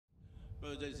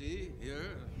JC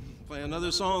here, play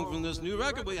another song from this new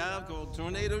record we have called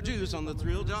Tornado Juice on the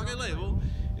Thrill Jockey label.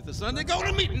 It's a Sunday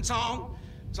go-to meeting song,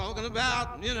 talking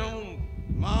about, you know,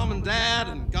 mom and dad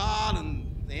and God and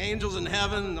the angels in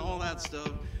heaven and all that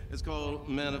stuff. It's called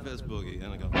Manifest Boogie,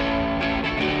 and it goes.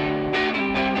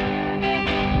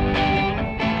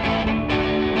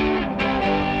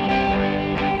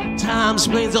 Time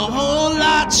explains a whole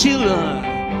lot,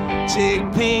 children.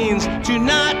 Take pains to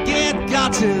not get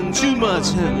gotten too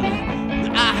much.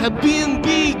 I have been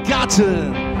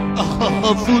begotten.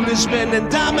 Foolish men and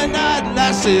diamond-eyed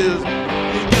lasses.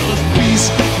 Yellow peace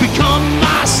become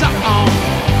my song.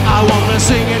 I wanna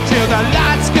sing it till the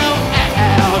lights go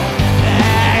out.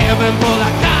 Heaven full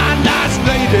of kind-eyed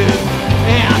ladies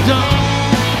and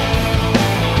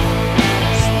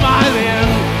smiling,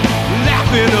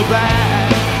 laughing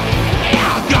about.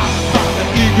 Yeah, Godfather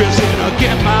egress in to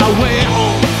get my way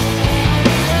home.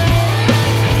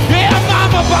 Yeah,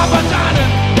 Mama, Papa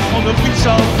dining on the feast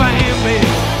of family.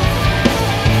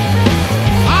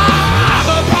 I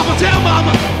heard Papa tell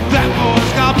Mama that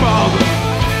boy's got problems.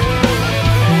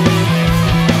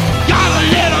 Gotta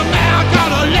let him out,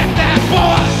 gotta let that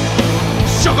boy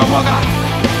sugar booger.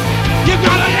 You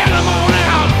gotta let him on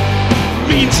out.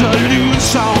 Means a new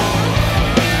song.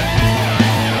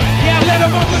 Yeah, let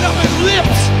him open up his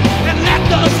lips and let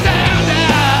the sound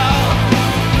out.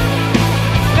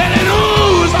 Let it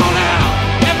ooze on out.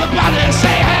 Everybody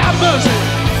say have mercy,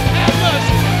 have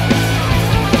mercy.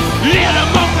 Let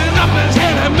him open up his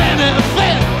head and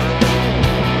manifest.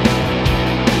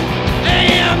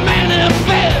 And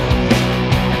manifest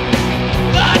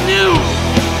the new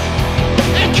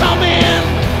and coming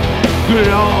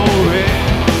glory.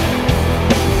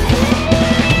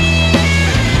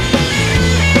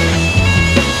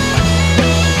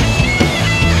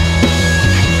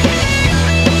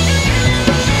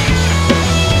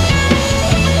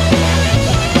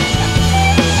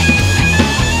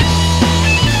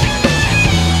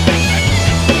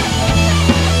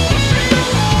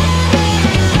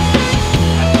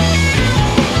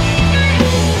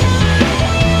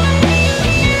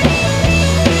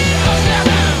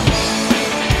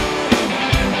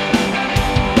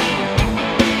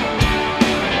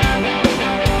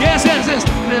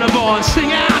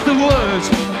 Sing out the words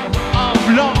of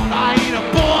Lord, I ain't a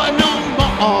boy no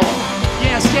more.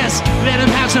 Yes, yes, let him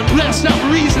have some blessed up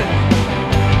reason.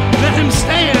 Let him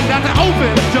stand at the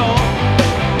open door.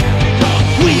 Because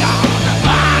we are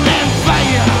divine and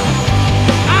fire,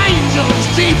 angels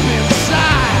deep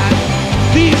inside.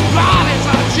 These bodies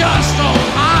are just on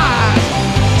high.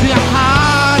 They're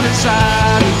hard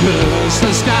inside and curse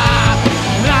the sky.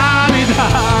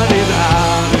 La-di-da-di-da.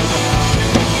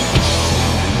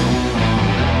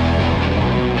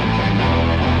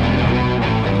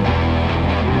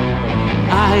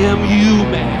 I am you,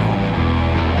 man,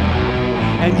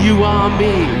 and you are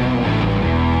me,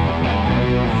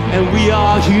 and we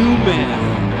are human,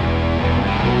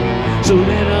 so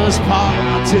let us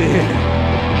party.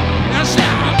 Let's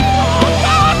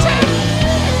party.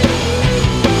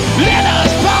 Let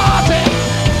us party.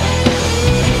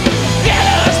 Let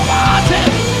us party.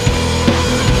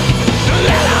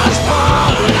 Let us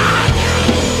party.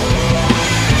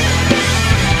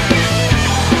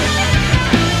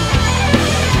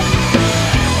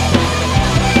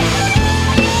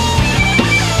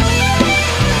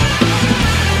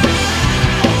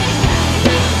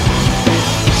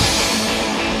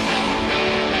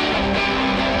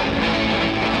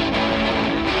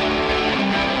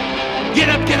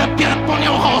 Get up on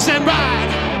your horse and ride.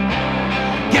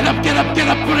 Get up on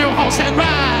your horse and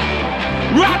ride.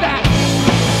 Ride that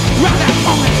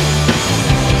pony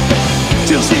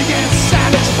till she gets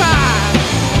satisfied.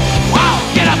 Wow,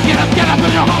 get up on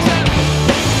your horse and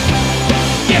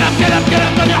get up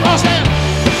on your horse and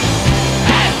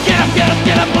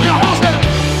get up on your horse and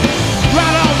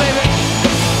ride on, baby.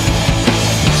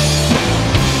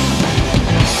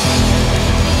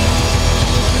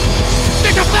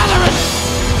 Stick a feather in it.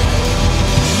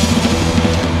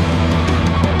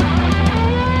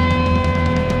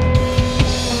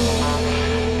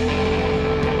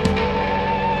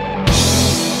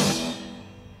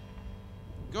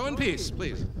 Peace,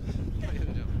 please.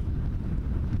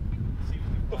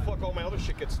 The fuck all my other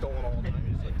shit gets stolen all the time.